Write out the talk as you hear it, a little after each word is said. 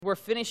we're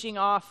finishing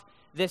off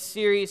this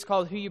series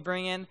called Who You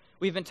Bring In.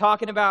 We've been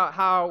talking about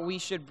how we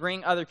should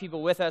bring other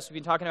people with us. We've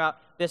been talking about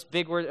this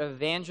big word,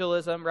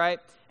 evangelism, right?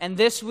 And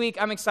this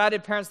week, I'm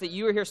excited, parents, that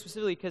you are here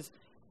specifically because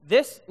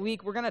this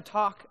week we're going to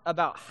talk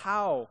about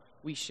how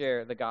we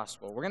share the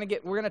gospel. We're going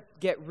to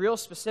get real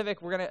specific.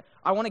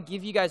 I want to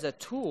give you guys a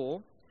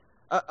tool,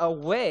 a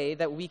way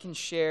that we can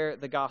share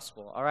the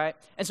gospel, all right?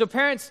 And so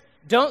parents,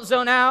 don't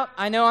zone out.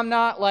 I know I'm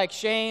not like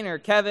Shane or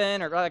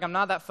Kevin, or like I'm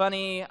not that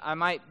funny. I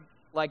might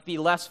like be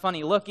less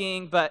funny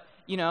looking, but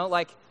you know,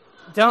 like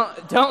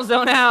don't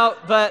zone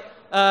out. But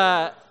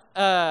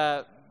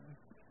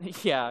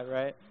yeah,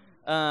 right.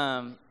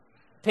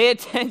 Pay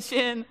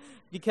attention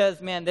because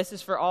man, this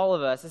is for all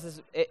of us. This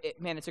is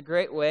man, it's a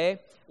great way.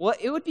 Well,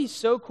 it would be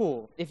so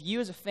cool if you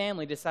as a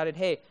family decided,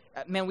 hey,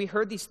 man, we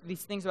heard these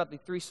things about the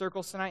 3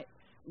 circles tonight.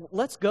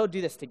 Let's go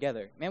do this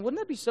together. Man,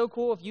 wouldn't that be so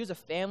cool if you as a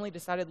family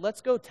decided,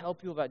 let's go tell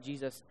people about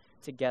Jesus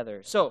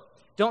together. So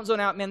don't zone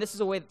out, man. This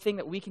is a thing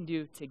that we can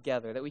do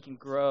together, that we can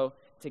grow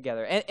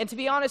together. And to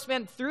be honest,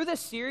 man, through this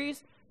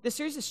series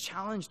has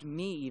challenged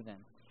me even.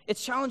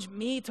 It's challenged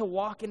me to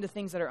walk into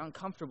things that are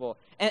uncomfortable.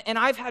 And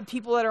I've had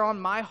people that are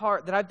on my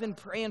heart that I've been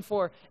praying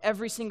for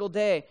every single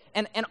day.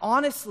 And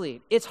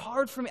honestly, it's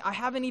hard for me. I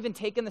haven't even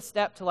taken the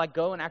step to like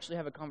go and actually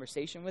have a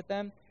conversation with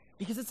them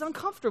because it's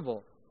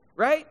uncomfortable.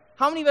 Right?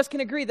 How many of us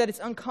can agree that it's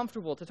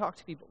uncomfortable to talk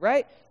to people,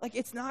 right? Like,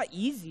 it's not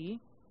easy,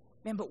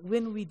 man, but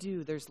when we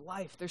do, there's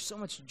life. There's so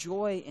much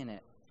joy in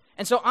it.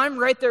 And so I'm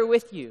right there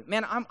with you.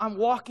 Man, I'm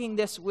walking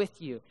this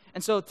with you.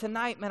 And so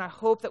tonight, man, I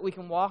hope that we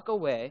can walk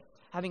away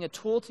having a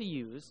tool to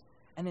use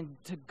and then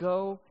to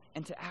go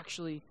and to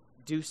actually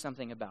do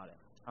something about it,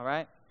 all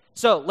right?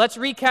 So let's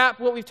recap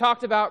what we've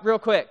talked about real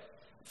quick.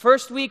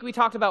 First week, we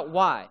talked about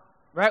why.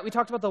 Right? We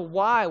talked about the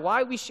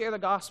why we share the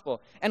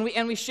gospel. And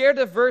we shared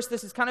a verse.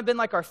 This has kind of been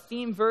like our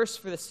theme verse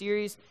for the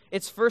series.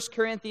 It's 1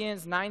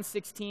 Corinthians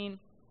 9:16.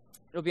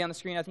 It'll be on the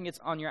screen. I think it's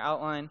on your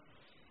outline.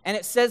 And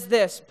it says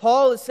this.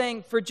 Paul is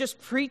saying, for just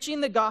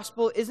preaching the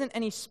gospel isn't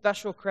any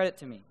special credit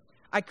to me.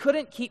 I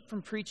couldn't keep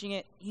from preaching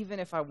it even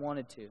if I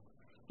wanted to.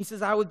 He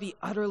says, I would be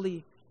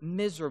utterly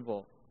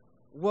miserable.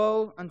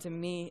 Woe unto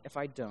me if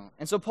I don't.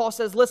 And so Paul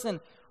says,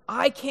 listen,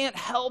 I can't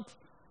help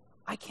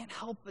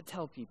but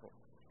tell people.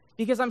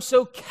 Because I'm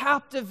so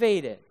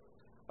captivated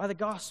by the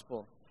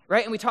gospel,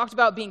 right? And we talked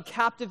about being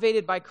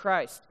captivated by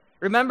Christ.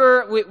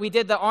 Remember, we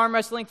did the arm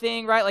wrestling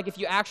thing, right? Like if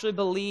you actually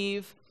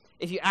believe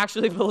that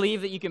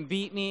you can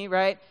beat me,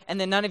 right? And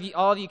then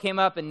all of you came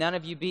up and none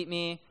of you beat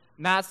me.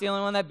 Matt's the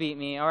only one that beat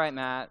me. All right,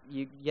 Matt,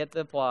 you get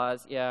the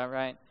applause. Yeah,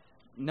 right?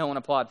 No one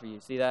applaud for you.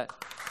 See that?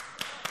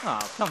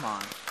 Oh, come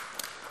on.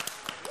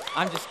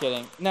 I'm just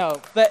kidding.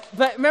 No, but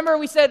remember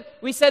we said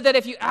that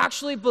if you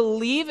actually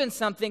believe in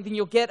something, then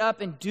you'll get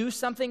up and do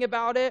something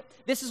about it.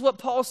 This is what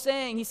Paul's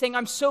saying. He's saying,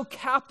 I'm so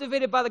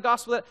captivated by the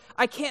gospel that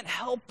I can't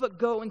help but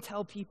go and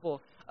tell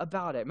people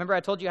about it. Remember I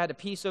told you I had to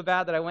pee so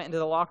bad that I went into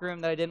the locker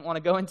room that I didn't want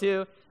to go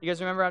into? You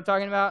guys remember what I'm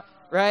talking about?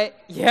 Right?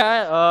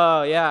 Yeah?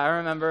 Oh, yeah, I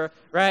remember.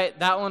 Right?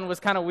 That one was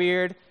kind of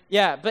weird.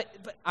 Yeah, but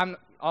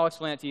I'll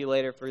explain it to you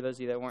later for those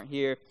of you that weren't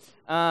here.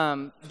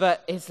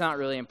 But it's not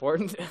really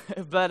important.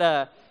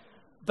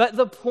 But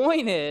the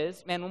point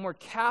is, man, when we're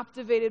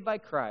captivated by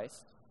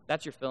Christ,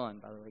 that's your fill-in,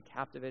 by the way,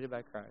 captivated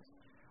by Christ.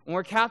 When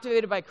we're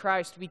captivated by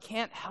Christ, we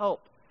can't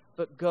help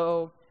but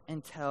go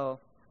and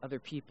tell other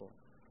people.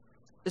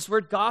 This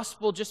word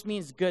gospel just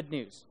means good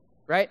news,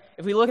 right?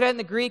 If we look at it in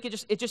the Greek,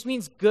 it just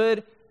means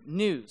good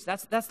news.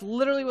 That's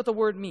literally what the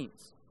word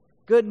means,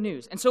 good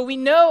news. And so we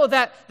know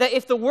that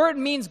if the word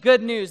means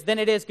good news, then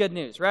it is good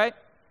news, right?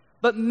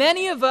 But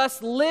many of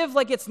us live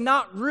like it's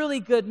not really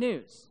good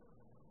news.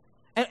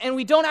 And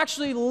we don't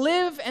actually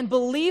live and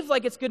believe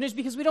like it's good news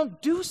because we don't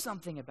do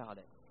something about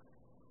it.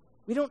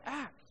 We don't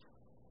act.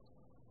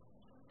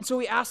 And so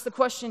we ask the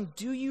question,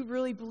 do you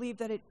really believe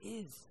that it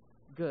is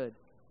good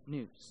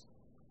news?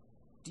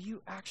 Do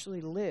you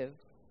actually live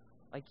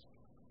like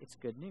it's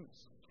good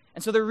news?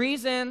 And so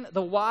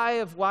the why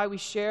of why we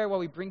share, why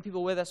we bring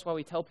people with us, why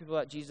we tell people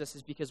about Jesus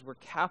is because we're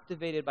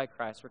captivated by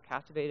Christ. We're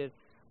captivated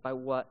by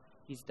what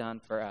he's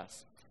done for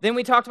us. Then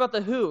we talked about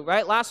the who,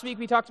 right? Last week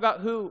we talked about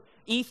who.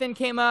 Ethan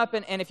came up,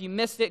 and if you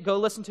missed it, go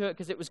listen to it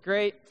because it was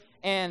great.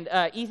 And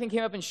Ethan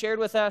came up and shared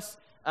with us,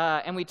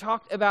 and we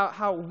talked about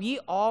how we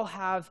all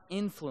have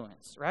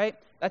influence, right?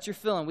 That's your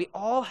fill-in. We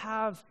all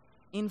have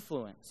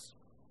influence.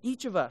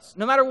 Each of us,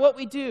 no matter what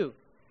we do,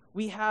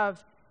 we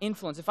have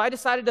influence. If I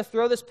decided to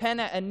throw this pen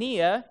at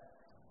Ania,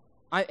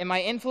 am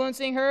I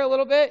influencing her a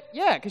little bit?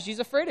 Yeah, because she's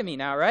afraid of me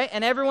now, right?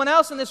 And everyone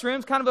else in this room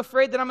is kind of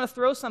afraid that I'm going to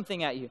throw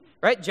something at you,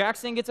 right?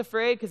 Jackson gets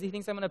afraid because he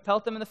thinks I'm going to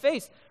pelt them in the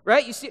face,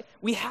 right? You see,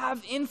 we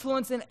have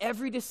influence in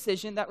every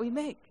decision that we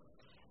make.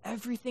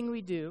 Everything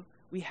we do,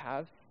 we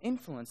have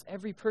influence.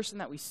 Every person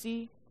that we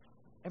see,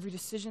 every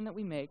decision that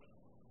we make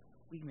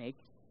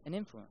an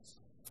influence.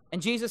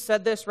 And Jesus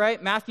said this,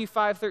 right? Matthew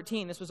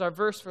 5:13. This was our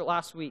verse for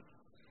last week.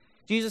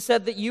 Jesus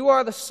said that you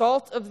are the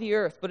salt of the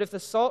earth, but if the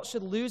salt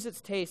should lose its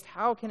taste,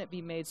 how can it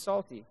be made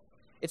salty?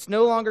 It's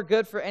no longer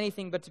good for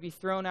anything but to be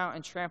thrown out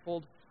and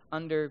trampled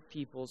under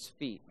people's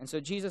feet. And so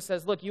Jesus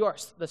says, look, you are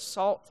the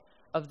salt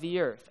of the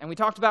earth. And we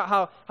talked about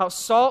how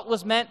salt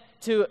was meant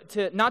to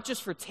not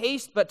just for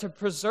taste, but to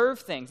preserve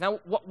things. Now,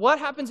 what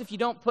happens if you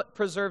don't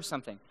preserve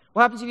something?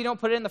 What happens if you don't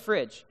put it in the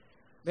fridge?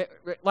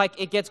 Like,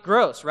 it gets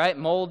gross, right?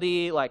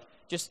 Moldy, like,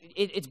 just,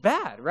 it's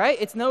bad, right?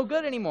 It's no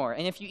good anymore.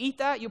 And if you eat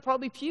that, you'll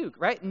probably puke,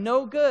 right?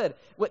 No good.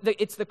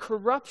 It's the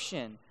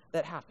corruption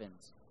that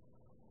happens.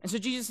 And so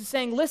Jesus is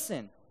saying,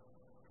 listen,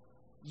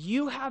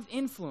 you have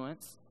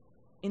influence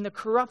in the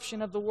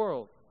corruption of the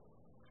world.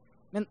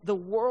 Man, the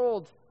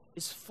world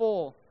is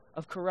full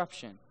of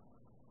corruption.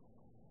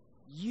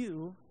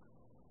 You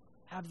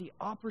have the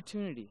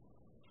opportunity,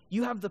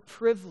 you have the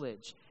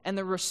privilege and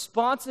the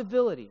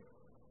responsibility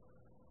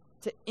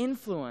to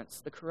influence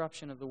the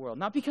corruption of the world.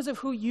 Not because of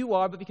who you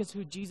are, but because of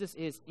who Jesus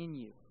is in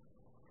you.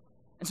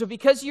 And so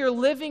because you're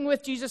living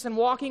with Jesus and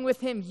walking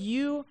with him,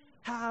 you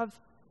have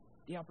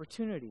the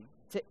opportunity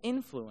to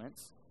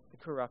influence the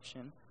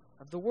corruption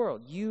of the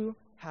world. You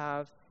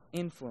have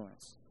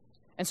influence.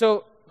 And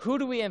so who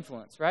do we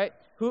influence, right?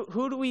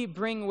 Who do we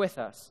bring with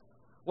us?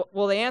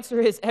 Well, the answer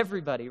is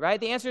everybody, right?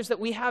 The answer is that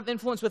we have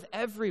influence with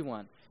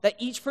everyone. That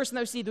each person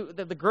that we see,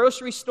 the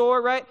grocery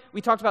store, right?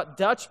 We talked about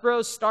Dutch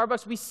Bros,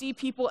 Starbucks. We see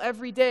people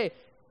every day.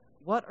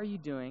 What are you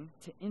doing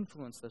to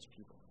influence those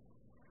people?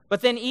 But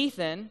then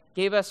Ethan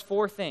gave us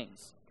 4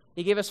 things.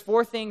 He gave us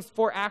 4 things,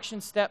 4 action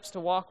steps to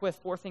walk with,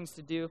 4 things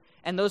to do.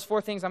 And those 4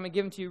 things, I'm going to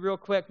give them to you real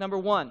quick. Number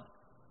 1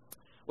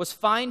 was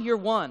find your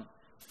one.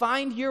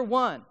 Find your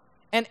one.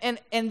 And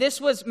this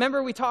was,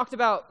 remember we talked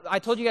about, I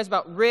told you guys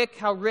about Rick,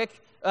 how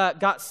Rick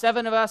got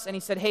 7 of us, and he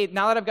said, hey,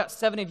 now that I've got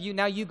 7 of you,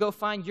 now you go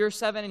find your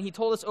 7. And he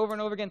told us over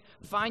and over again,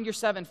 find your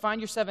 7, find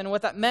your 7. And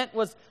what that meant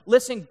was,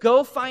 listen,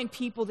 go find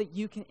people that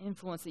you can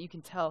influence, that you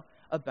can tell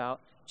about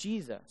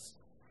Jesus.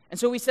 And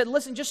so we said,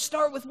 listen, just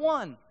start with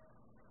 1.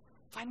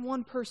 Find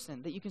 1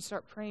 person that you can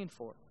start praying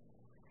for,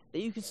 that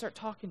you can start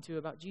talking to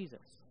about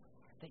Jesus,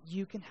 that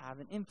you can have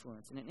an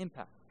influence and an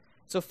impact.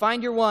 So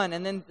find your 1.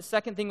 And then the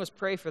second thing was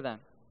pray for them,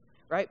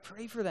 right?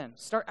 Pray for them.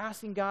 Start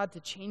asking God to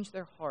change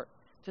their heart,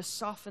 to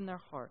soften their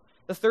heart.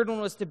 The third one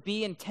was to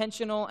be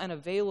intentional and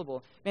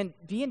available. Man,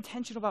 be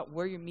intentional about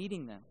where you're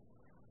meeting them,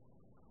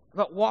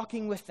 about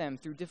walking with them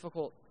through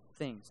difficult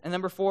things. And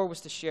number 4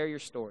 was to share your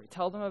story.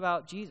 Tell them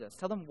about Jesus.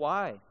 Tell them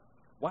why.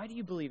 Why do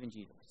you believe in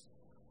Jesus?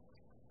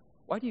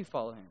 Why do you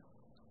follow him?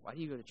 Why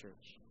do you go to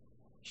church?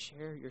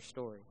 Share your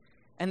story.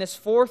 And this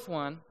 4th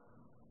one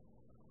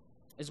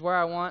is where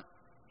I want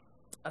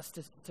us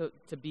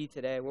to be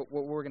today, what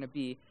we're going to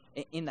be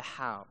in the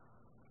how.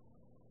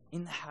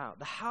 In the how.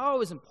 The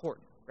how is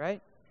important,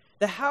 right?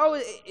 The how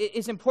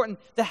is important.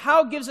 The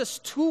how gives us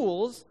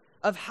tools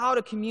of how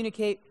to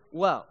communicate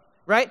well,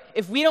 right?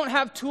 If we don't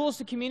have tools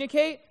to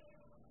communicate,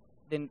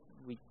 then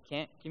we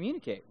can't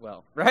communicate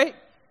well, right?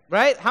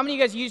 Right? How many of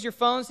you guys use your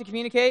phones to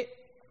communicate?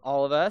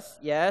 All of us,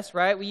 yes,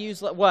 right? We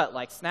use what?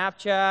 Like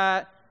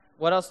Snapchat.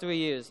 What else do we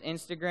use?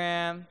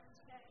 Instagram,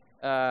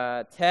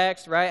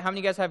 text, right? How many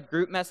of you guys have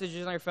group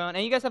messages on your phone?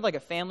 And you guys have like a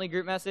family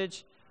group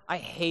message? I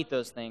hate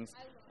those things.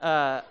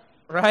 Right?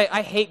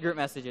 I hate group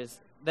messages.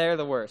 They're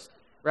the worst,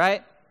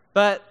 right?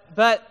 But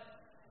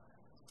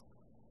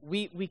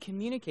we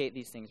communicate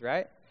these things,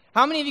 right?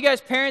 How many of you guys,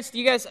 parents, do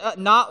you guys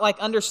not like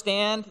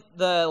understand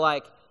the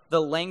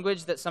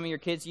language that some of your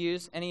kids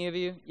use? Any of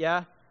you?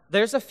 Yeah?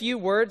 There's a few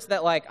words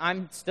that like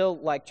I'm still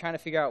like trying to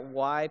figure out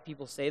why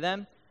people say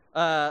them.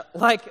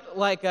 Like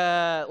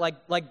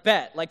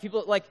bet. Like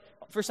people like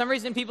for some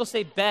reason people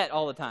say bet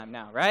all the time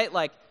now, right?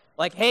 Like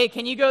hey,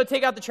 can you go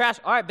take out the trash?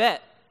 All right,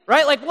 bet.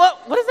 Right? Like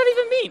what does that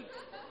even mean?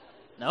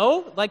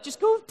 No, like just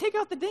go take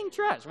out the dang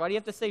trash. Why do you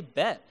have to say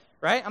bet?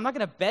 Right? I'm not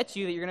going to bet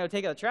you that you're going to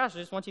take out the trash. I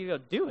just want you to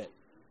go do it.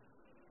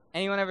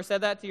 Anyone ever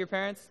said that to your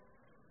parents?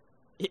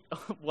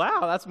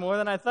 Wow, that's more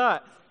than I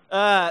thought.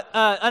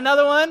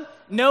 Another one,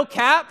 no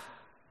cap.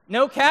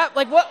 No cap?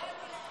 Like what?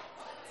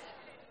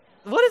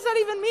 What does that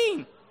even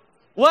mean?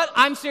 What?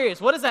 I'm serious.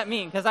 What does that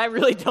mean? Because I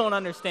really don't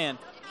understand.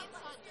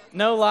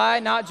 No lie,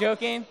 not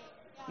joking.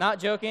 Not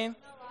joking.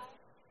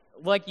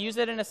 Like use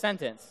it in a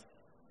sentence.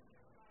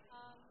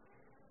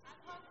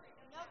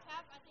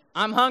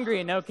 I'm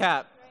hungry, no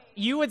cap.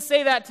 You would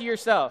say that to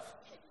yourself.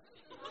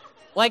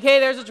 Like, hey,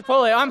 there's a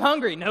Chipotle. I'm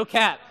hungry, no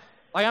cap.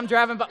 Like I'm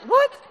driving by.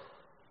 What?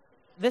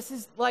 This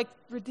is like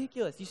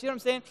ridiculous. You see what I'm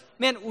saying?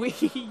 Man,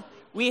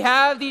 we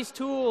have these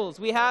tools.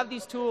 We have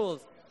these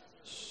tools.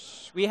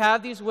 We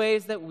have these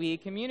ways that we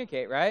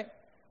communicate, right?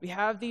 We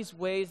have these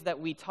ways that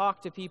we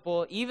talk to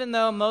people, even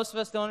though most of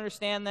us don't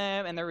understand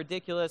them and they're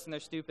ridiculous and they're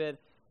stupid,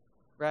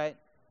 right?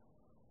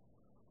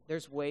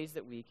 There's ways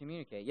that we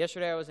communicate.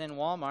 Yesterday I was in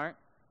Walmart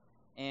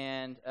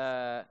and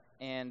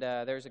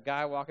there's a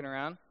guy walking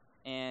around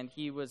and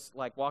he was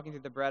like walking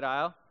through the bread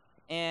aisle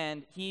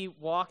and he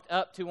walked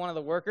up to one of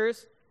the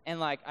workers and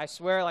like I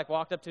swear like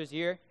walked up to his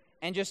ear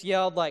and just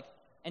yelled like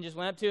and just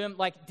went up to him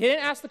like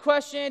didn't ask the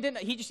question,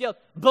 he just yelled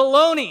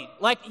baloney,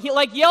 like he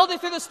like yelled it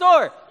through the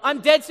store.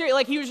 I'm dead serious.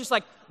 Like he was just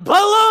like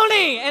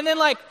baloney, and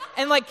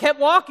then kept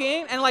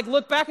walking and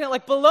looked back and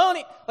like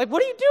baloney. Like,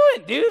 what are you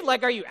doing, dude?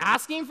 Like, are you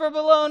asking for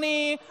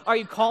baloney? Are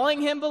you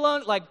calling him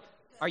baloney? Like,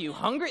 are you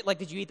hungry? Like,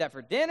 did you eat that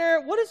for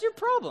dinner? What is your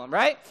problem,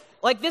 right?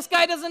 Like, this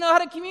guy doesn't know how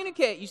to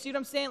communicate. You see what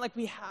I'm saying? Like,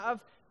 we have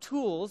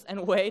tools and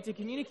a way to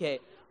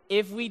communicate.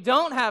 If we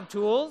don't have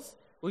tools,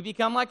 we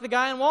become like the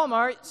guy in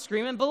Walmart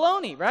screaming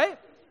baloney, right?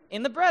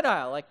 In the bread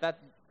aisle. Like,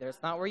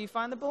 that's not where you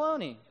find the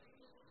baloney,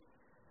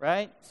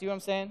 right? See what I'm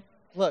saying?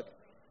 Look,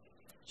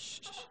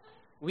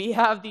 we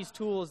have these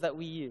tools that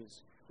we use.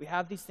 We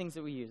have these things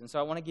that we use. And so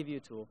I want to give you a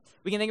tool.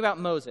 We can think about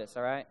Moses,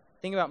 all right?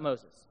 Think about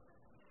Moses.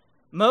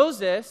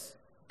 Moses,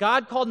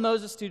 God called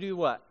Moses to do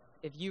what?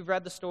 If you've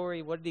read the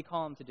story, what did he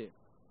call him to do?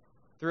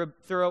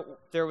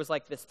 There was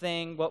like this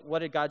thing. What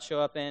did God show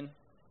up in?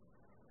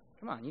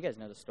 Come on, you guys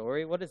know the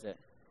story. What is it?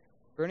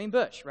 Burning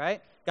bush,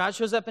 right? God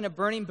shows up in a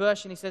burning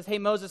bush and he says, hey,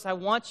 Moses, I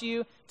want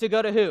you to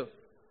go to who?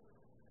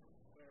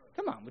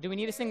 Come on, do we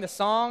need to sing the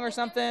song or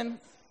something?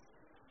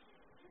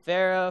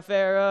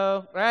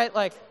 Pharaoh, right?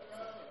 Like,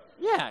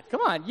 yeah,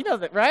 come on, you know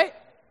that, right?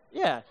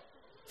 Yeah.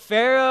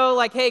 Pharaoh,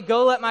 like, hey,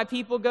 go let my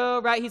people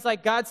go, right? He's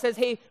like, God says,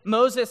 hey,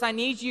 Moses, I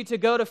need you to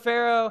go to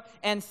Pharaoh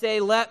and say,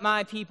 let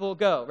my people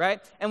go, right?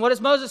 And what does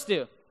Moses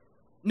do?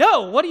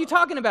 No, what are you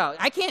talking about?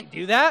 I can't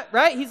do that,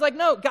 right? He's like,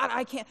 no, God,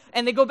 I can't.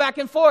 And they go back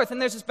and forth,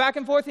 and there's this back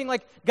and forth thing,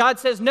 like God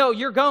says, no,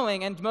 you're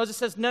going. And Moses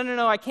says,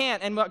 no, I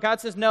can't. And God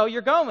says, no,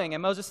 you're going.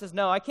 And Moses says,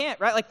 no, I can't,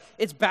 right? Like,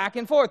 it's back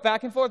and forth,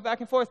 back and forth, back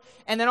and forth.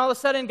 And then all of a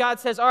sudden, God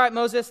says, all right,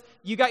 Moses,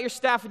 you got your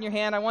staff in your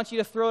hand. I want you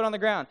to throw it on the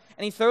ground.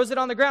 And he throws it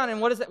on the ground, and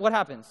what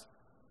happens?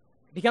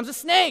 It becomes a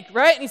snake,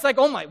 right? And he's like,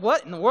 oh my,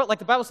 what in the world? Like,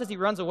 the Bible says he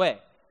runs away.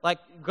 Like,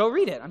 go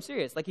read it. I'm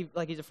serious. Like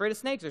he's afraid of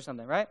snakes or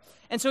something, right?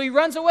 And so he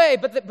runs away,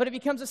 but it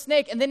becomes a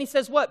snake. And then he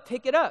says, what?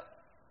 Pick it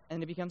up.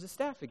 And it becomes a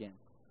staff again.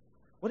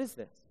 What is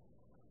this?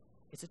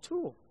 It's a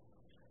tool.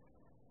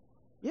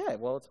 Yeah,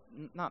 well, it's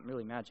not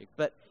really magic,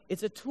 but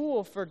it's a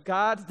tool for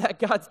God that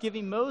God's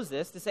giving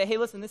Moses to say, hey,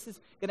 listen, this is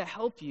going to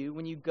help you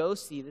when you go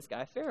see this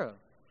guy Pharaoh.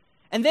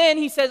 And then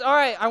he says, all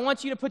right, I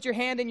want you to put your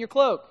hand in your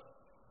cloak.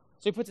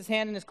 So he puts his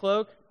hand in his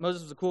cloak.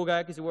 Moses was a cool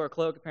guy because he wore a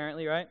cloak,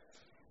 apparently, right?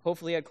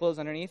 Hopefully he had clothes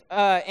underneath.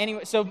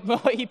 Anyway, so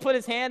he put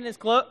his hand in his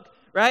cloak,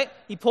 right?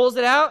 He pulls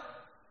it out,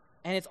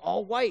 and it's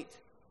all white.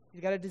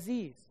 He's got a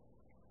disease.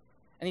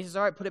 And he says,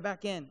 all right, put it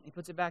back in. He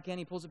puts it back in,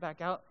 he pulls it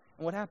back out,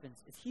 and what happens?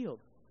 It's healed,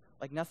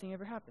 like nothing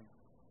ever happened.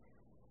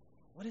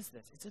 What is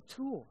this? It's a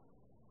tool.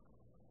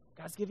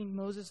 God's giving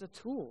Moses a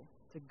tool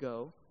to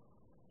go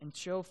and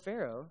show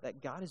Pharaoh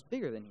that God is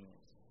bigger than he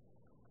is.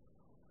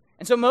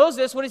 And so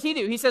Moses, what does he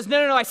do? He says,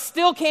 no, I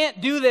still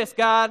can't do this,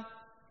 God.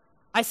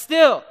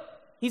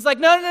 He's like,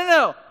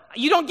 no,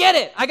 you don't get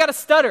it. I got to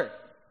stutter,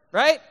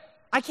 right?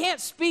 I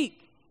can't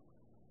speak.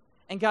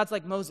 And God's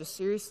like, Moses,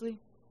 seriously?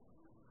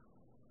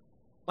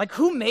 Like,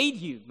 who made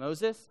you,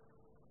 Moses?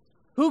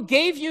 Who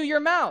gave you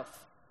your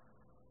mouth?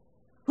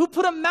 Who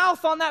put a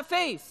mouth on that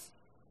face?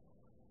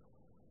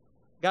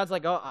 God's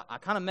like, oh, I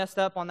kind of messed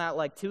up on that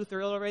like tooth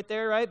right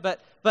there, right?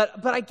 But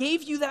I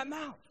gave you that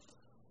mouth.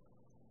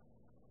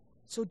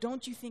 So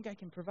don't you think I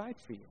can provide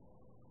for you?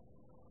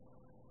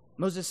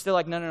 Moses is still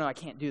like, no, I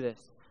can't do this.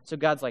 So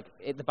God's like,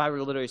 the Bible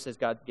literally says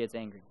God gets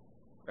angry,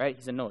 right?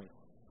 He's annoyed. And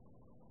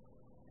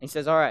he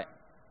says, all right,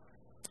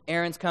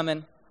 Aaron's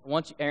coming. I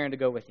want Aaron to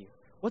go with you.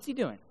 What's he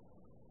doing?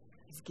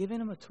 He's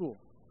giving him a tool,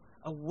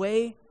 a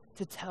way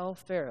to tell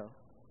Pharaoh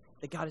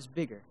that God is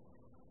bigger.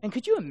 And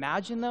could you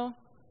imagine, though?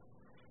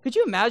 Could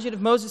you imagine if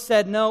Moses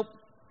said, nope,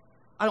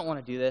 I don't want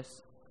to do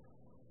this?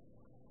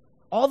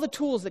 All the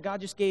tools that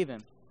God just gave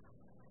him.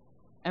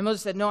 And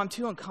Moses said, no, I'm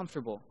too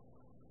uncomfortable.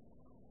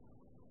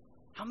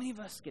 How many of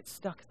us get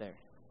stuck there?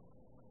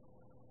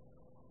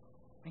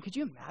 And could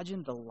you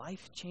imagine the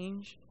life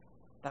change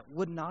that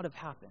would not have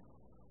happened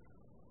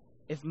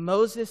if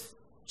Moses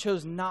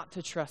chose not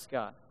to trust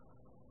God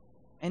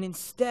and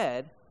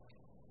instead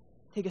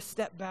take a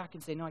step back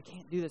and say, no, I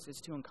can't do this.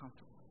 It's too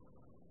uncomfortable.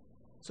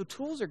 So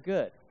tools are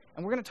good.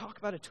 And we're going to talk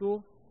about a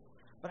tool,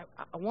 but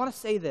I want to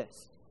say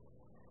this.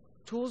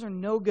 Tools are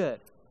no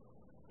good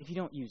if you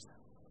don't use them.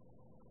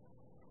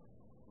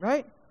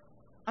 Right?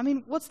 I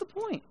mean, what's the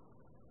point?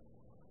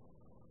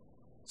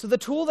 So the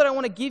tool that I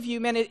want to give you,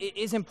 man, it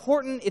is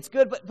important, it's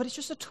good, but it's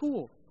just a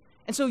tool.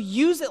 And so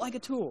use it like a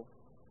tool.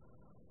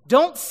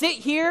 Don't sit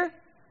here.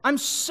 I'm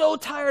so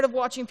tired of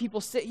watching people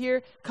sit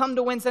here, come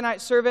to Wednesday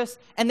night service,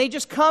 and they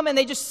just come and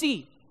they just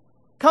see.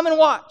 Come and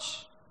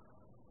watch.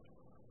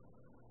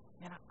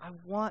 Man, I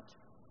want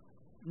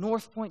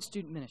North Point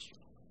Student Ministry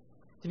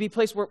to be a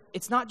place where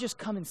it's not just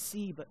come and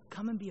see, but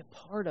come and be a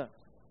part of.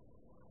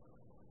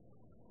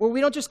 Where we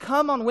don't just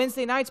come on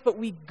Wednesday nights, but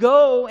we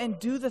go and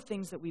do the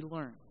things that we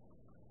learn.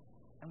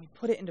 And we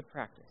put it into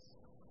practice.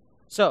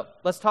 So,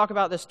 let's talk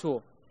about this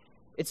tool.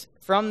 It's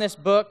from this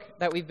book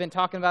that we've been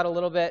talking about a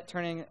little bit,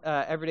 turning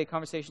everyday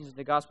conversations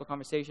into gospel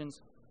conversations.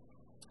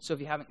 So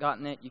if you haven't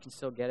gotten it, you can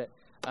still get it.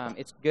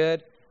 It's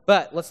good.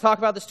 But let's talk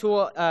about this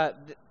tool.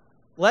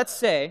 Let's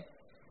say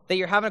that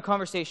you're having a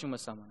conversation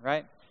with someone,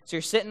 right? So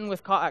you're sitting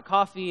with at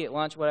coffee, at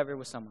lunch, whatever,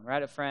 with someone,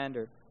 right? A friend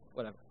or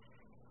whatever.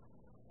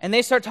 And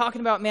they start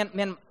talking about,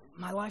 man,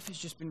 my life has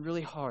just been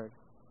really hard.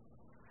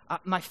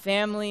 My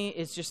family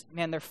is just,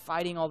 they're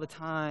fighting all the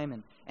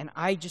time, and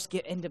I just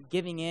end up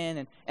giving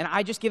in, and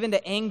I just give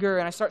into anger,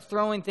 and I start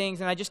throwing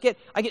things, and I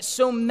get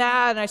so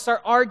mad, and I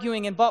start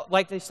arguing, and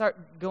they start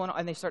going on,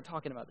 and they start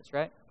talking about this,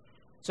 right?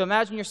 So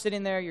imagine you're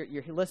sitting there,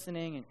 you're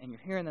listening, and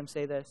you're hearing them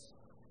say this,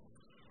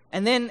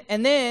 and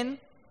then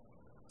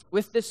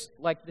with this,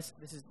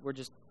 we're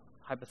just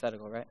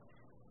hypothetical, right?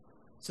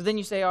 So then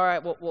you say, all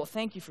right, well,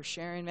 thank you for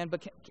sharing, man,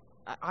 but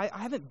I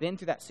haven't been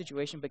through that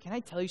situation, but can I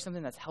tell you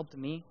something that's helped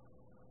me?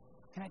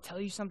 Can I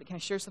tell you something? Can I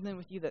share something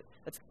with you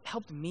that's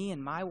helped me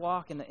in my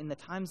walk in the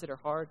times that are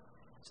hard?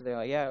 So they're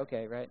like, yeah,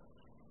 okay, right?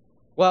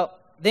 Well,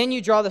 then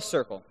you draw the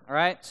circle, all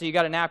right? So you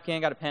got a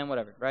napkin, got a pen,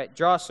 whatever, right?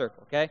 Draw a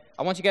circle, okay?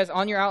 I want you guys,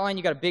 on your outline,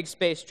 you got a big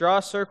space. Draw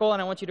a circle,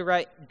 and I want you to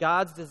write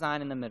God's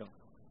design in the middle.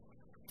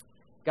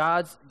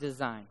 God's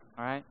design,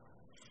 all right?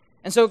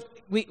 And so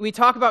we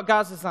talk about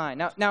God's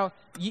design. Now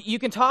you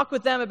can talk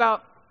with them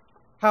about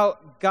how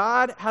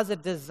God has a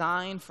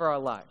design for our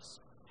lives,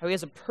 how he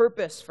has a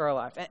purpose for our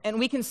life. And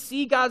we can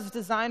see God's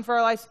design for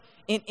our lives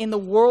in the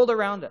world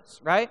around us,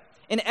 right?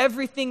 In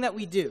everything that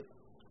we do.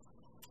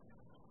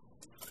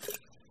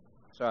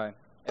 Sorry,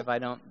 if I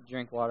don't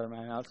drink water,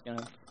 my mouth's going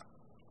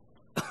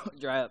to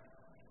dry up.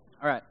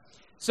 All right,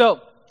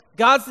 so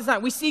God's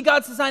design. We see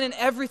God's design in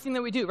everything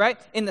that we do, right?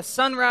 In the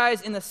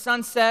sunrise, in the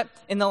sunset,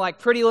 in the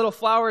pretty little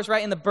flowers,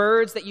 right? In the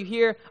birds that you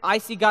hear. I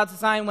see God's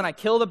design when I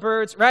kill the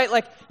birds,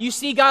 right? You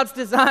see God's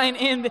design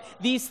in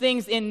these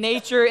things in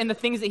nature, in the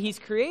things that he's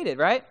created,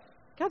 right?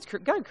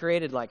 God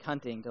created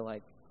hunting to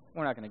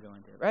we're not going to go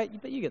into it, right?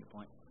 But you get the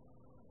point.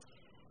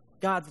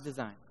 God's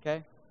design,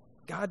 okay?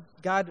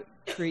 God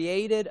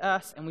created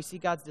us, and we see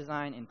God's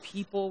design in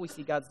people. We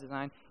see God's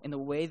design in the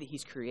way that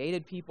he's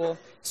created people.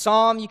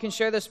 You can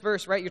share this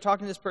verse, right? You're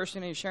talking to this person,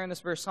 and you're sharing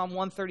this verse, Psalm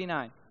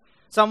 139.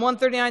 Psalm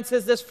 139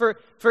 says this, For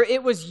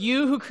it was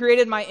you who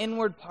created my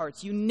inward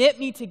parts. You knit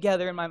me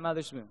together in my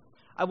mother's womb.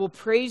 I will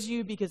praise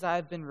you because I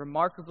have been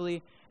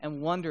remarkably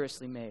and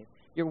wondrously made.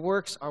 Your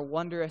works are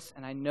wondrous,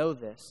 and I know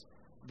this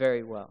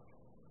very well.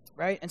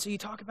 Right? And so you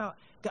talk about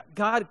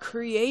God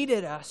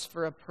created us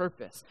for a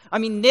purpose. I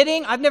mean,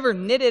 knitting, I've never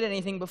knitted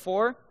anything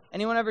before.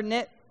 Anyone ever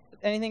knit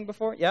anything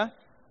before? Yeah?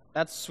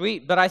 That's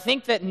sweet. But I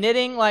think that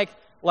knitting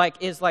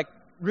is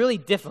really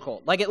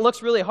difficult. It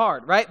looks really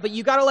hard, right? But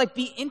you got to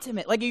be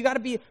intimate. You got to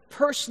be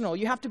personal.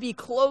 You have to be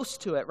close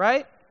to it,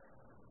 right?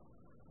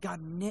 God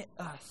knit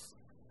us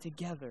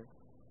together.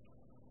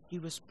 He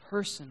was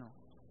personal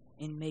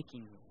in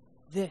making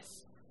you.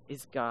 This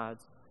is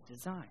God's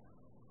design.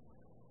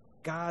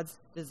 God's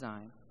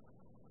design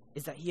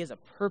is that he has a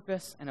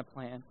purpose and a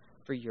plan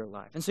for your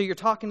life. And so you're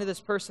talking to this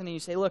person and you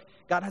say, look,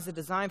 God has a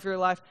design for your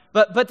life.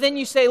 But then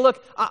you say,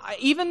 look,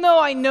 even though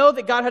I know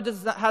that God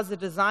has a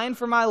design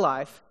for my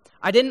life,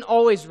 I didn't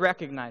always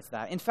recognize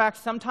that. In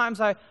fact,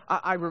 sometimes I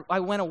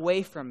went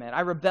away from it.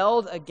 I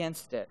rebelled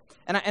against it.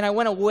 And I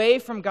went away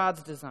from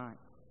God's design.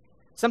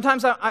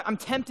 Sometimes I'm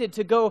tempted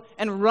to go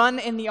and run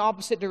in the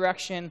opposite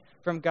direction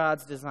from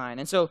God's design.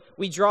 And so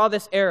we draw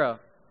this arrow.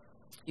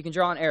 You can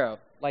draw an arrow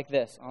like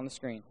this on the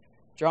screen.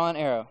 Draw an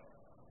arrow.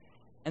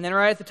 And then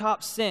right at the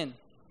top, sin.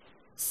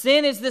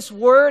 Sin is this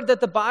word that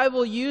the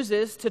Bible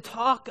uses to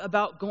talk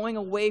about going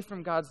away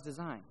from God's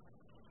design.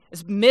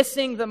 It's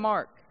missing the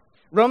mark.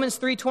 Romans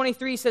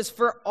 3:23 says,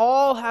 For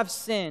all have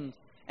sinned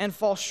and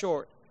fall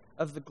short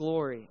of the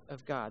glory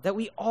of God. That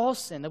we all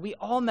sin, that we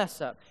all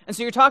mess up. And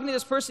so you're talking to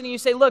this person and you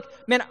say, look,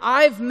 man,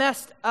 I've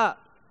messed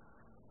up.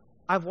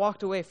 I've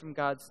walked away from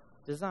God's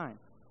design.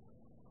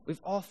 We've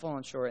all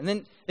fallen short. And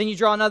then you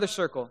draw another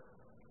circle.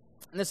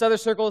 And this other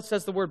circle, it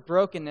says the word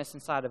brokenness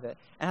inside of it.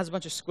 And has a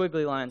bunch of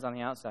squiggly lines on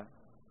the outside.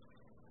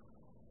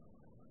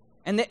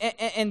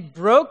 And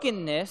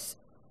brokenness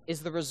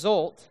is the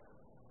result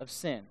of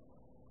sin.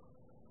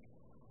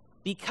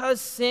 Because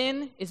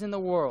sin is in the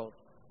world,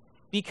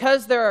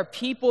 because there are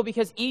people,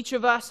 because each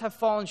of us have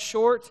fallen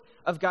short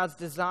of God's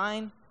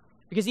design,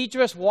 because each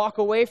of us walk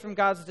away from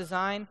God's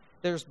design,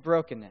 there's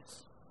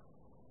brokenness.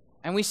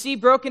 And we see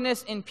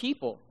brokenness in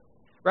people.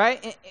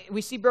 Right?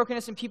 We see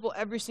brokenness in people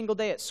every single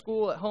day, at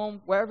school, at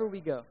home, wherever we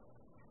go.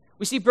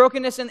 We see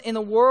brokenness in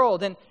the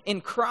world and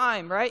in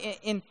crime, right?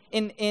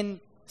 In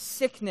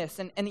sickness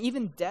and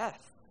even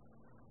death.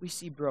 We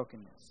see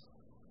brokenness.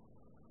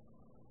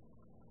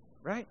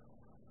 Right?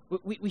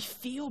 We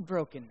feel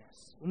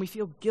brokenness when we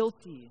feel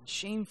guilty and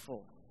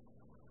shameful.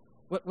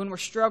 When we're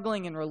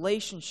struggling in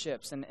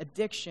relationships and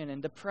addiction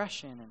and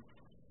depression. And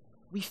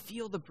we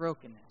feel the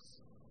brokenness.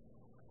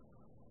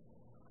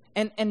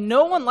 And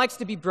no one likes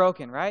to be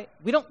broken, right?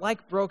 We don't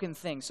like broken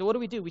things. So what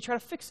do? We try to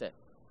fix it.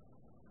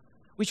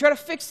 We try to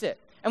fix it.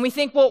 And we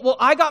think, well,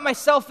 I got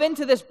myself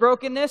into this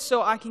brokenness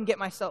so I can get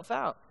myself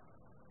out.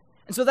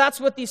 And so that's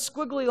what these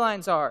squiggly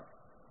lines are,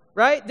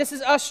 right? This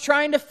is us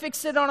trying to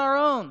fix it on our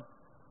own.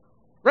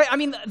 Right? I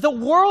mean, the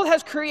world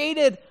has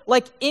created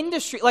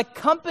industry,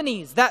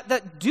 companies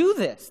that do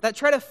this, that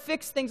try to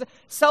fix things,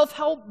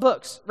 self-help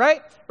books,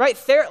 right? Right?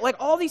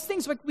 All these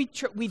things,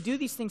 we do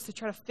these things to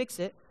try to fix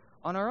it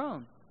on our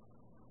own.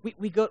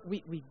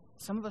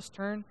 Some of us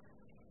turn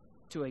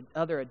to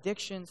other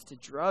addictions, to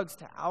drugs,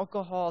 to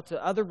alcohol,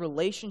 to other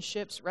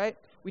relationships, right?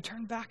 We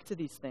turn back to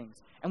these things,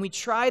 and we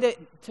try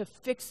to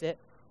fix it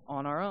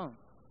on our own.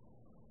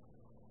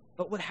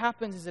 But what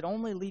happens is it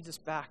only leads us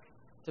back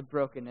to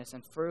brokenness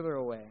and further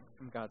away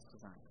from God's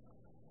design.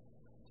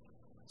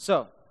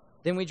 So,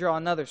 then we draw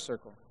another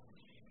circle.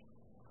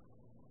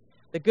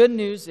 The good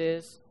news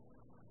is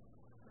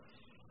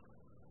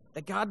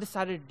that God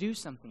decided to do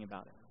something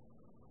about it.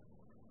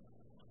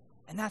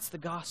 And that's the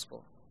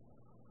gospel.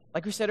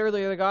 Like we said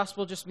earlier, the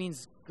gospel just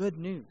means good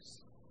news.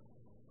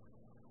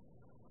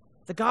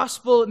 The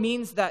gospel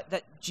means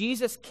that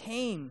Jesus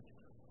came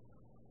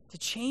to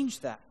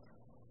change that.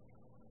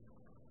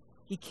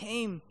 He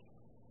came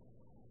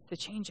to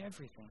change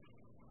everything.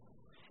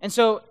 And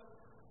so,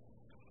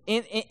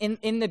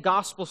 in the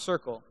gospel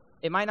circle,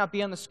 it might not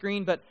be on the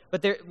screen, but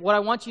what I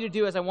want you to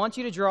do is I want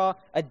you to draw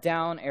a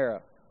down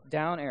arrow,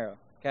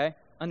 okay?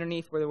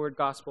 Underneath where the word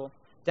gospel,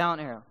 down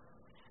arrow.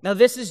 Now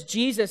this is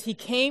Jesus. He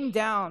came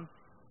down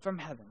from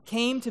heaven,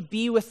 came to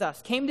be with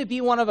us, came to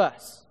be one of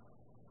us.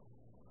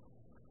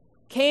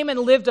 Came and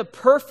lived a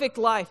perfect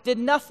life, did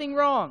nothing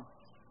wrong.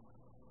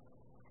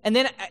 And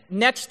then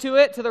next to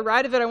it, to the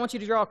right of it, I want you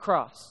to draw a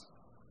cross.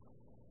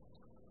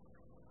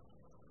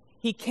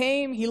 He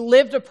came, he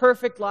lived a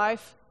perfect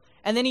life,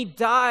 and then he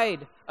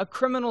died a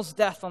criminal's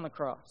death on the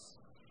cross.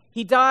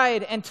 He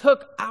died and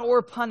took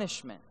our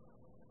punishment.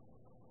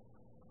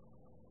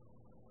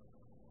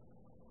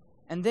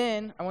 And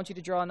then I want you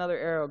to draw another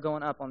arrow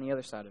going up on the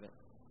other side of it.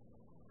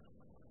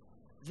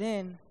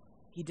 Then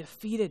he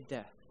defeated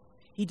death.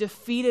 He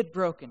defeated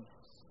brokenness.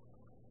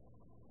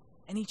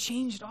 And he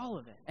changed all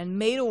of it and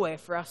made a way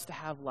for us to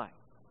have life.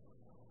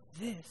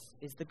 This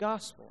is the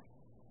gospel.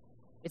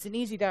 It's an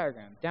easy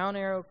diagram. Down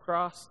arrow,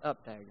 cross,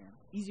 up diagram.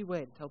 Easy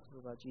way to tell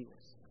people about Jesus.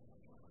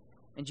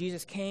 And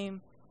Jesus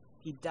came,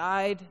 he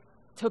died,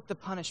 took the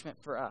punishment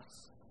for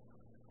us,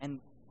 and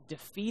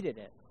defeated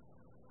it.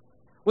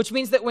 Which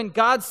means that when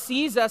God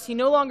sees us, he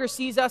no longer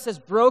sees us as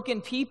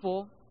broken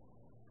people,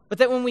 but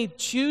that when we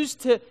choose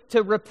to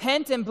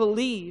repent and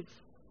believe,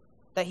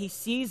 that he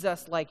sees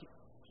us like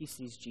he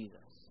sees Jesus.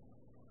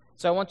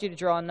 So I want you to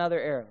draw another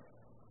arrow.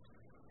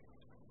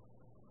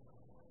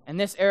 And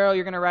this arrow,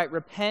 you're going to write,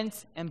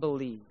 repent and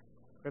believe.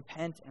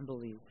 Repent and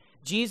believe.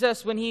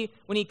 Jesus, when he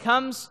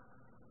comes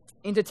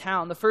into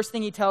town, the first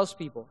thing he tells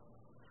people,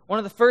 one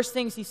of the first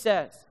things he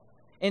says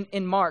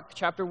in Mark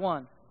chapter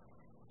 1,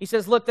 he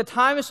says, look, the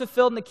time is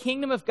fulfilled and the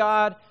kingdom of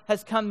God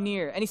has come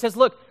near. And he says,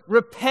 look,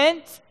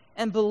 repent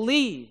and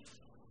believe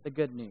the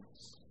good news.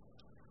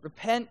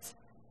 Repent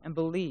and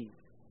believe.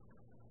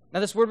 Now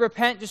this word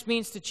repent just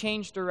means to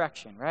change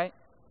direction, right?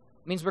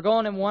 It means we're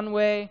going in one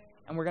way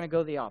and we're going to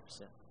go the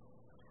opposite.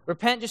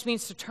 Repent just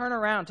means to turn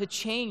around, to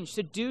change,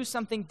 to do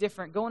something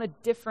different, go in a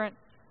different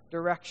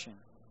direction.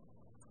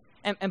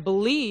 And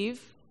believe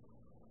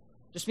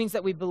just means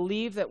that we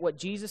believe that what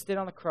Jesus did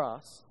on the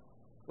cross,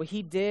 what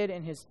he did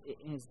in his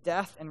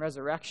death and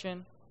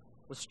resurrection,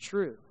 was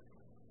true.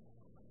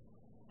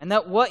 And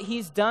that what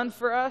he's done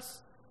for us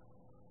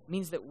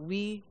means that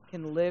we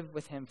can live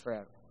with him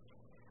forever.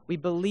 We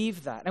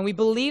believe that. And we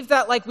believe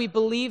that like we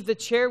believe the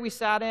chair we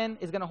sat in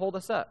is going to hold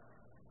us up.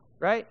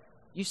 Right?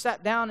 You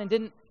sat down and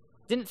didn't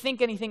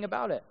think anything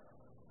about it.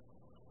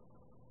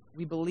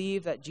 We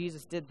believe that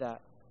Jesus did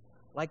that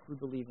like we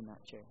believe in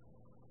that chair.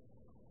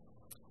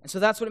 And so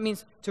that's what it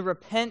means to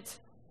repent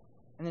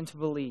and then to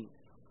believe.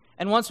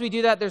 And once we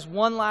do that, there's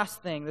one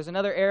last thing. There's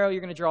another arrow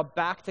you're going to draw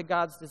back to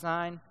God's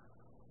design.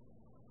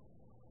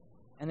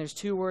 And there's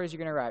two words you're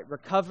going to write: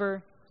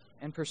 recover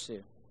and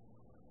pursue.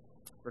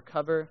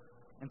 Recover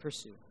and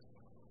pursue.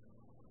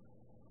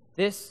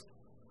 It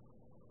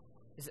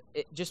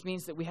just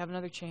means that we have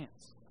another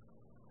chance.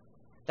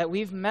 That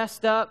we've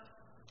messed up,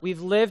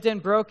 we've lived in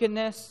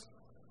brokenness,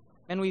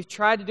 and we've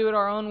tried to do it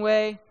our own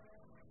way,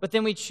 but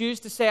then we choose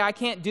to say, I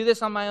can't do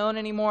this on my own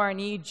anymore, I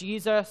need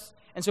Jesus.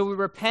 And so we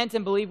repent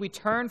and believe, we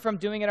turn from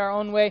doing it our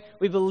own way,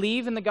 we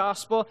believe in the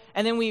gospel,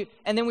 and then we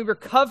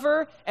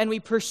recover and we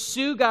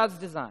pursue God's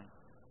design.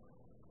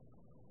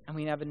 And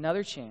we have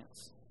another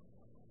chance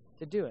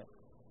to do it.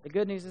 The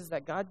good news is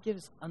that God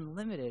gives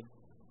unlimited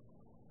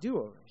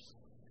do-overs.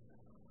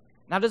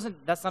 Now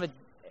that's not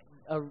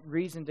a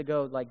reason to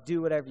go like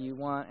do whatever you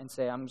want and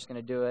say, I'm just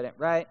going to do it,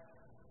 right?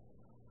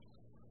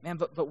 Man,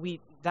 but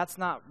that's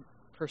not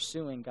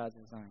pursuing God's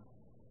design.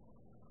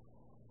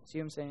 See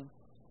what I'm saying?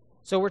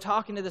 So we're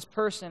talking to this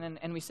person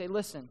and we say,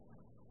 listen,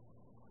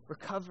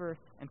 recover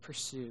and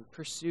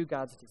pursue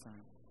God's design.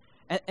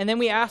 And then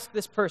we ask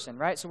this person,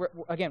 right? So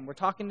we're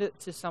talking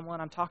to someone.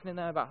 I'm talking to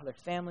them about how their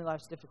family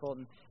life's difficult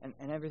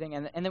and everything.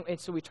 And then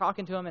so we're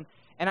talking to them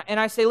and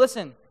I say,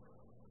 listen,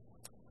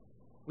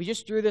 we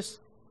just drew this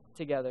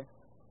together.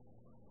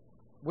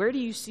 Where do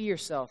you see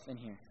yourself in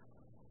here?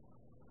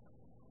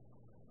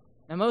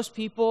 Now most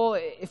people,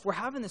 if we're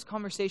having this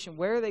conversation,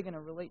 where are they going to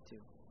relate to?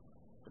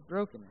 The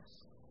brokenness,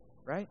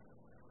 right?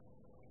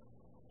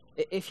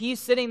 If he's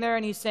sitting there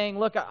and he's saying,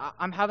 look,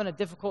 I'm having a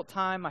difficult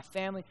time, my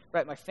family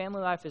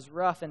life is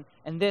rough, and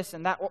this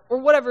and that, or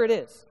whatever it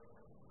is,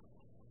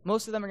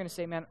 most of them are going to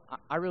say, man,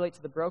 I relate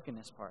to the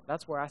brokenness part.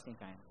 That's where I think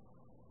I am.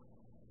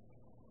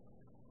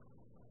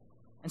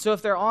 And so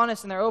if they're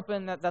honest and they're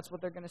open, that's what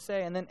they're going to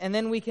say. And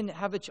then we can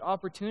have an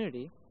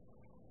opportunity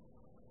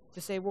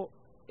to say, well,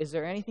 is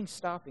there anything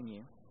stopping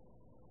you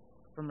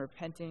from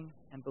repenting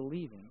and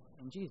believing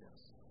in Jesus?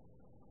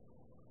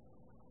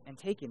 And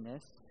taking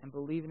this and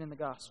believing in the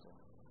gospel.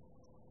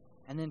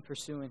 And then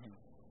pursuing him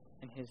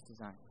and his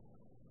design.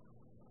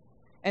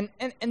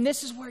 And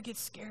this is where it gets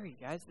scary,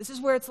 guys. This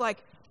is where it's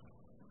like,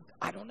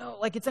 I don't know,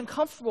 like it's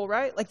uncomfortable,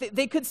 right? Like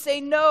they could say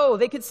no.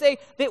 They could say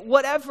that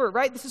whatever,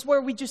 right? This is where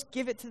we just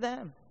give it to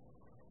them.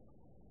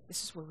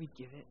 This is where we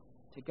give it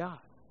to God.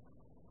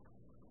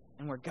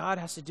 And where God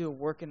has to do a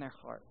work in their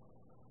heart,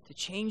 to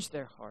change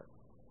their heart,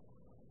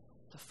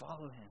 to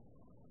follow him.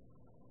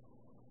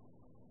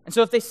 And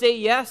so if they say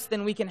yes,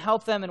 then we can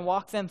help them and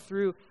walk them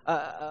through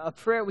a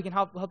prayer. We can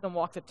help them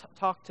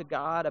talk to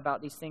God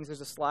about these things.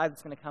 There's a slide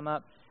that's going to come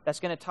up that's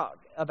going to talk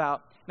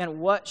about, man,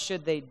 what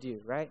should they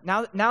do, right?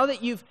 Now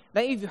that you've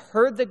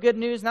heard the good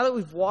news, now that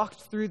we've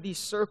walked through these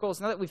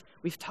circles, now that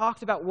we've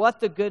talked about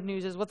what the good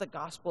news is, what the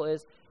gospel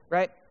is,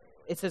 right?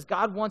 It says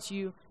God wants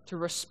you to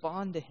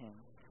respond to him,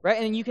 right?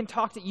 And you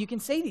can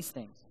say these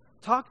things.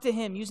 Talk to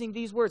him using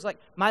these words like,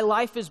 my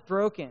life is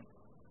broken.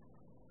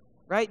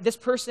 Right? This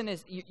person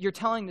you're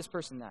telling this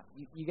person that.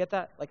 You get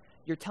that? Like,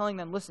 you're telling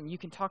them, listen, you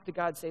can talk to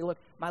God and say, look,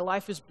 my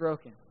life is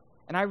broken.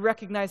 And I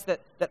recognize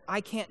that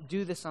I can't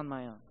do this on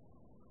my own.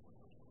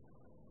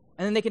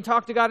 And then they can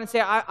talk to God and say,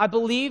 I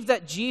believe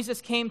that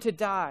Jesus came to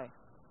die.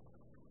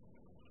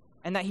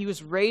 And that he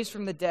was raised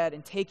from the dead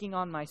and taking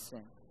on my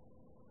sin.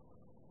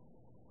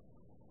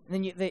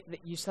 And then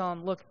you tell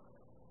them, look,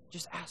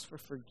 just ask for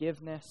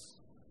forgiveness.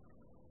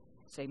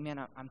 Say, man,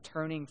 I'm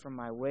turning from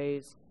my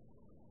ways.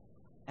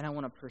 And I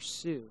want to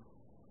pursue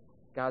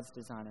God's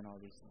design in all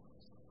these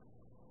things.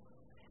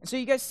 And so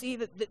you guys see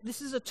that this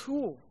is a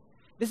tool.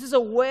 This is a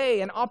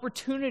way, an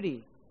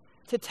opportunity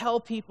to tell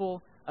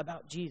people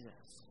about Jesus.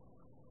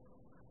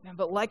 Man,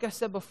 but like I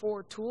said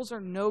before, tools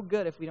are no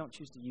good if we don't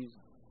choose to use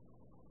them.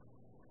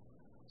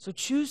 So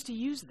choose to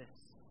use this.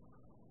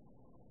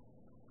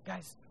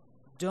 Guys,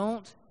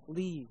 don't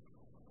leave.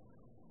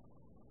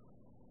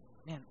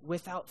 Man,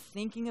 without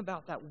thinking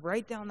about that,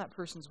 write down that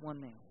person's one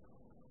name.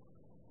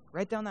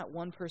 Write down that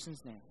one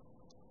person's name.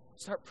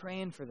 Start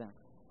praying for them.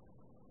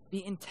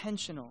 Be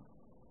intentional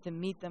to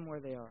meet them where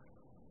they are.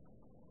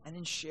 And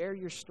then share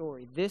your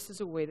story. This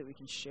is a way that we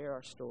can share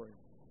our story.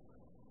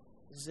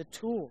 This is a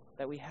tool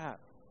that we have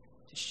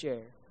to share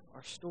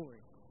our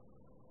story.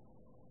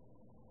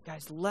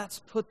 Guys, let's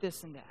put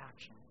this into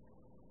action.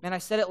 Man, I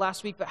said it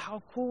last week, but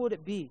how cool would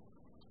it be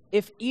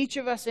if each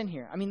of us in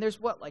here, I mean, there's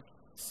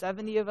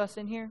 70 of us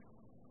in here?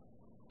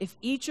 If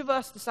each of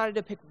us decided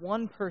to pick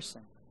one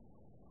person,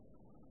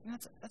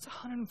 that's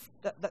 100.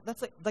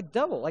 That's like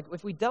double. Like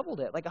if we doubled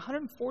it, like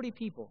 140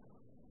 people.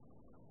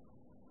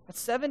 That's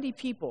 70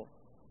 people.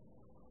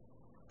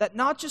 That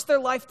not just their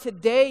life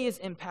today is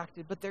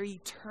impacted, but their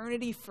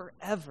eternity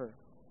forever.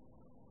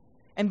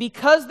 And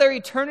because their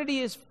eternity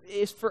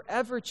is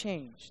forever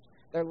changed,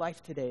 their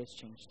life today is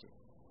changed too.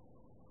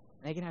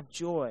 And they can have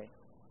joy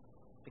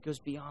that goes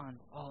beyond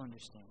all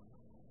understanding.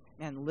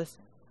 Man,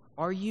 listen.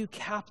 Are you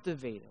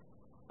captivated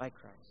by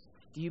Christ?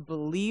 Do you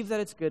believe that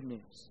it's good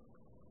news?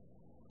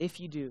 If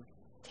you do,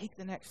 take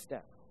the next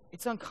step.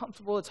 It's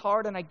uncomfortable, it's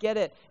hard, and I get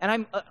it. And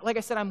I'm, like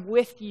I said, I'm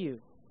with you.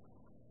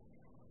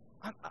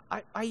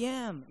 I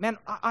am. Man,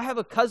 I have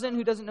a cousin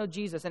who doesn't know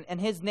Jesus,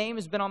 and his name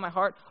has been on my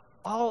heart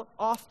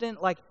often,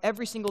 like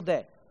every single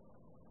day.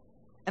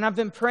 And I've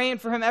been praying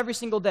for him every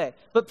single day.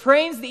 But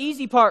praying's the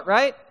easy part,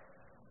 right?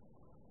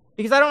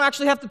 Because I don't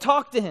actually have to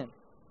talk to him.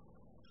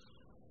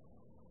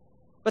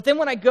 But then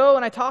when I go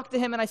and I talk to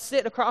him and I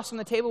sit across from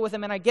the table with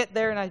him and I get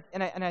there and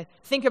I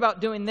think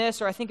about doing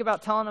this or I think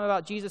about telling him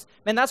about Jesus,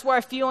 man, that's where I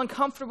feel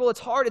uncomfortable.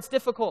 It's hard. It's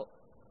difficult.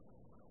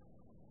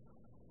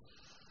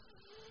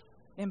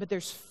 Man, but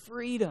there's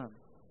freedom.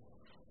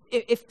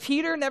 If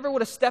Peter never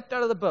would have stepped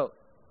out of the boat,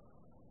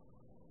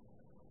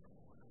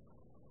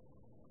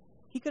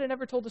 he could have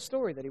never told the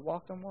story that he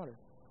walked on water.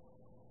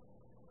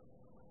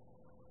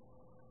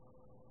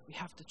 We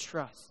have to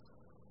trust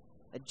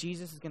that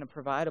Jesus is going to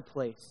provide a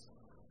place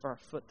for our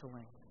foot to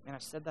land. And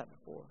I've said that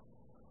before.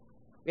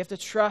 We have to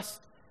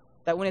trust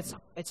that when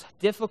it's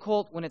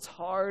difficult, when it's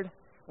hard,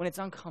 when it's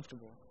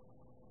uncomfortable,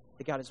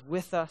 that God is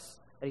with us,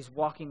 that he's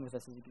walking with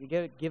us, that he's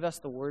going to give us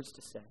the words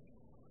to say.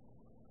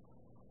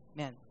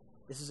 Man,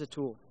 this is a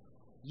tool.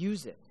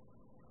 Use it.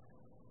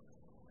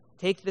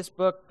 Take this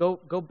book.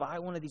 Go buy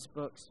one of these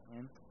books,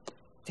 man.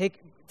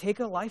 Take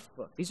a life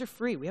book. These are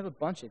free. We have a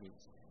bunch of these.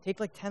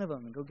 Take like 10 of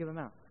them and go give them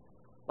out.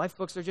 Life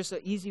books are just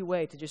an easy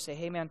way to just say,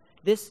 hey, man,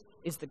 this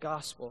is the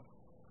gospel.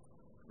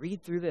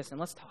 Read through this and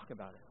let's talk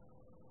about it.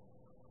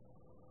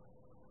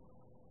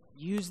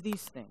 Use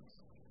these things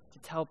to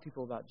tell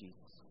people about Jesus.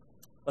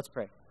 Let's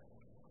pray.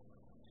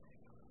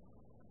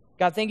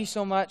 God, thank you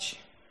so much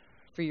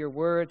for your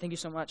word. Thank you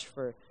so much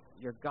for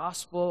your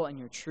gospel and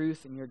your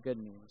truth and your good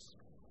news.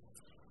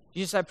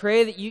 Jesus, I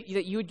pray that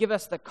you would give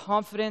us the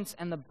confidence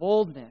and the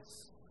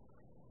boldness,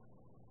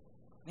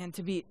 man,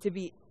 to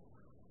be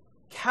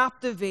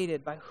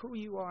captivated by who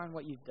you are and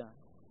what you've done.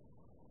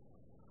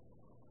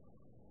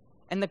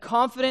 And the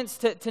confidence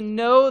to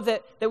know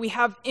that we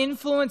have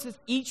influence with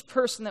each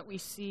person that we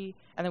see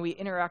and that we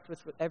interact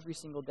with every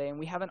single day. And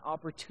we have an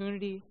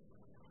opportunity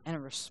and a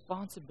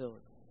responsibility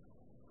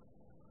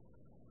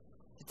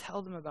to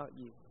tell them about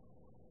you.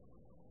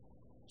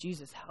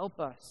 Jesus, help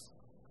us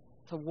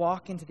to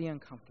walk into the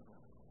uncomfortable,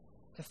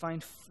 to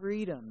find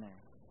freedom there.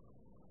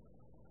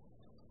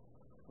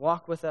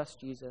 Walk with us,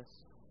 Jesus.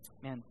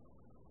 Man,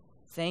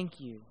 thank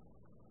you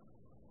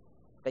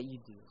that you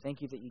do.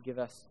 Thank you that you give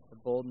us the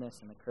boldness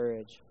and the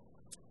courage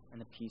and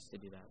the peace to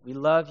do that. We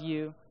love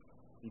you.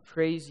 We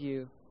praise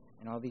you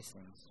and all these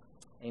things.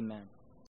 Amen.